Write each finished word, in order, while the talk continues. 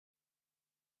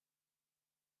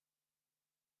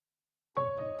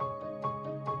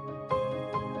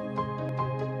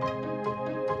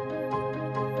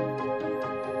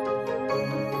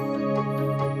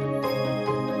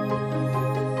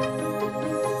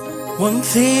One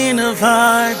thing have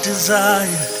I desired,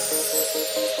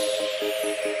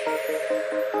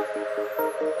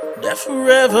 that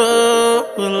forever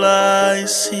will I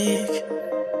seek,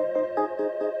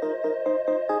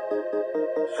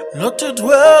 Lord, to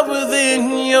dwell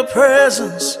within your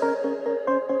presence.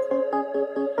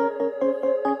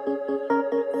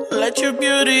 Let your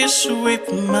beauty sweep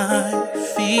my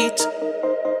feet.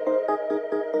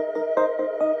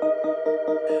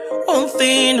 One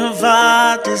thing have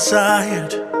I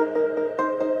desired,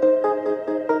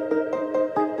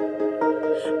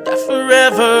 that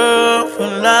forever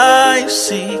will I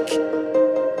seek,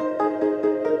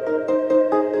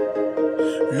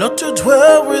 Lord, to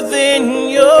dwell within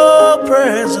your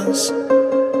presence.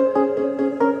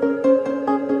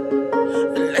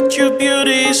 Let your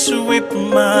beauty sweep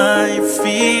my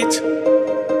feet.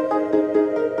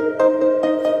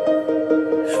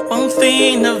 One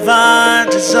thing have I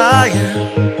desired,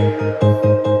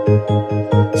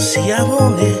 see I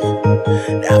want it,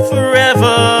 that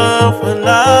forever will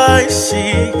I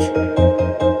seek,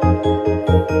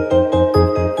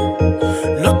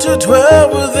 Lord, to dwell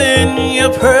within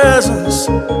your presence.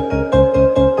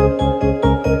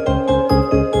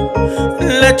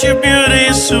 Let your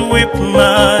beauty sweep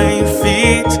my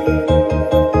feet,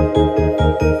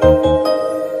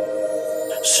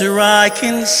 so I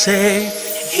can say,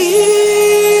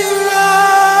 here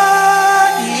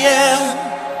I am,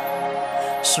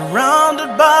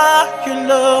 surrounded by your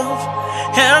love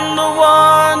and the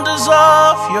wonders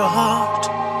of your heart.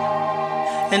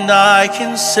 And I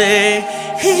can say,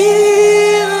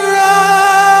 here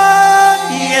I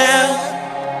am,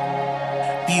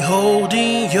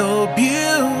 beholding your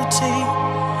beauty,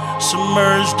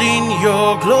 submerged in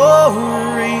your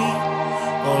glory.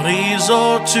 All these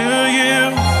are to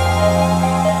you,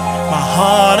 my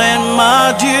heart and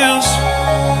my dues.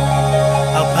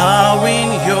 I bow in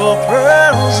your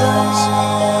presence,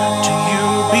 to you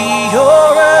be your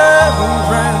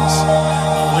reverence.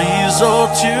 All these are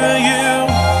to you,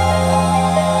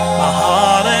 my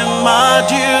heart and my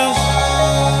dues.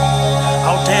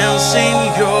 I'll dance in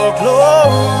your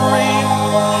glory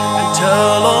and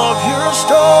tell of your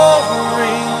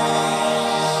story.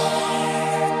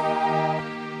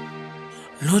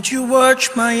 Lord, you watch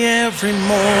my every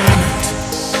moment.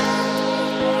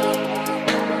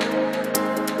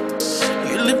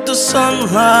 You lift the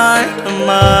sunlight on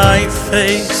my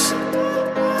face.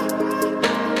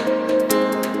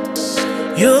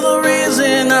 You're the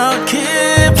reason I'll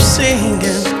keep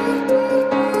singing.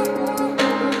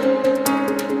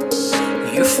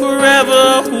 You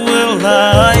forever will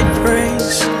I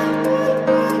praise.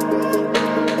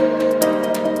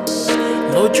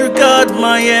 Lord, you guard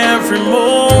my every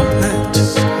moment.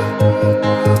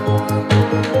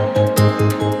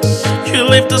 You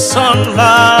lift the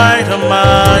sunlight on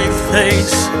my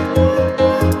face.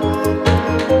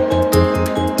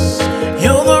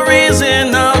 You're the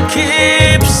reason I'll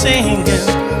keep singing.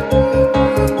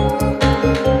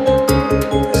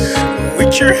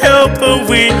 With your help I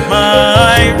win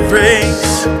my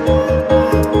race,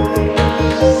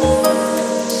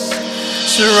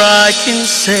 so I can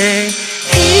say,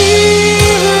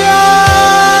 here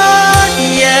I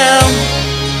am,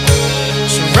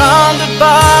 surrounded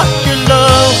by your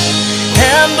love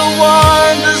and the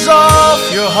wonders of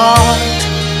your heart.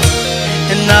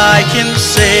 And I can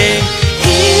say,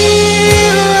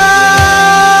 here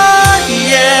I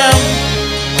am,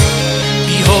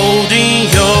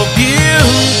 beholding your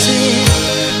beauty,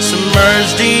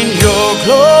 submerged in your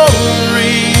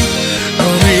glory.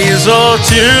 All these are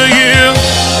to you,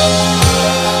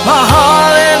 my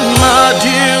heart and my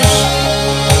dues.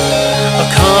 I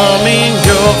come in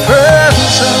your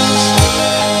presence,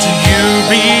 to you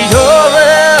be your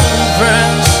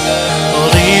reverence. All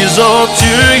these are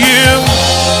to you,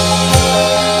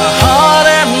 my heart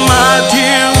and my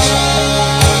dues.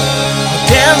 I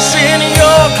dance in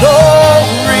your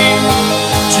glory,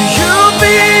 to you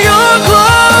be your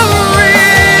glory.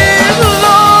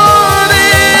 Lord,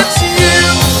 it's you.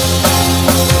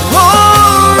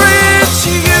 Lord,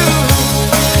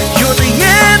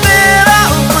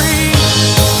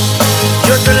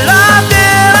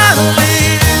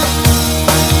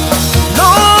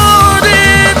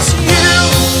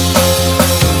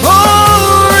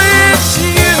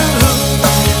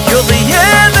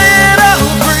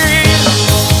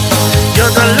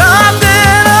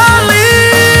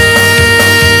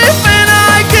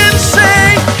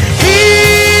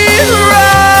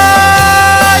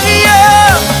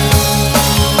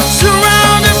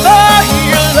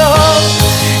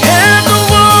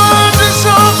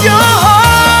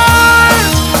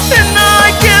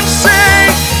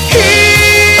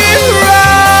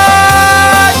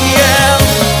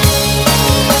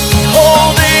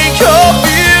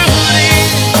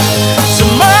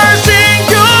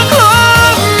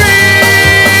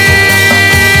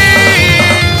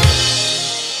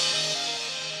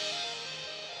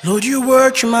 Lord, you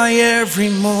work in my every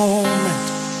moment.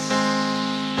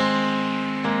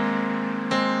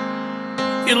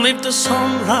 You leave the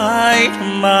sunlight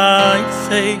on my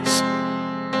face.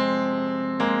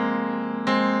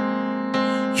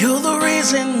 You're the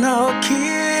reason I'll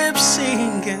keep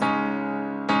singing.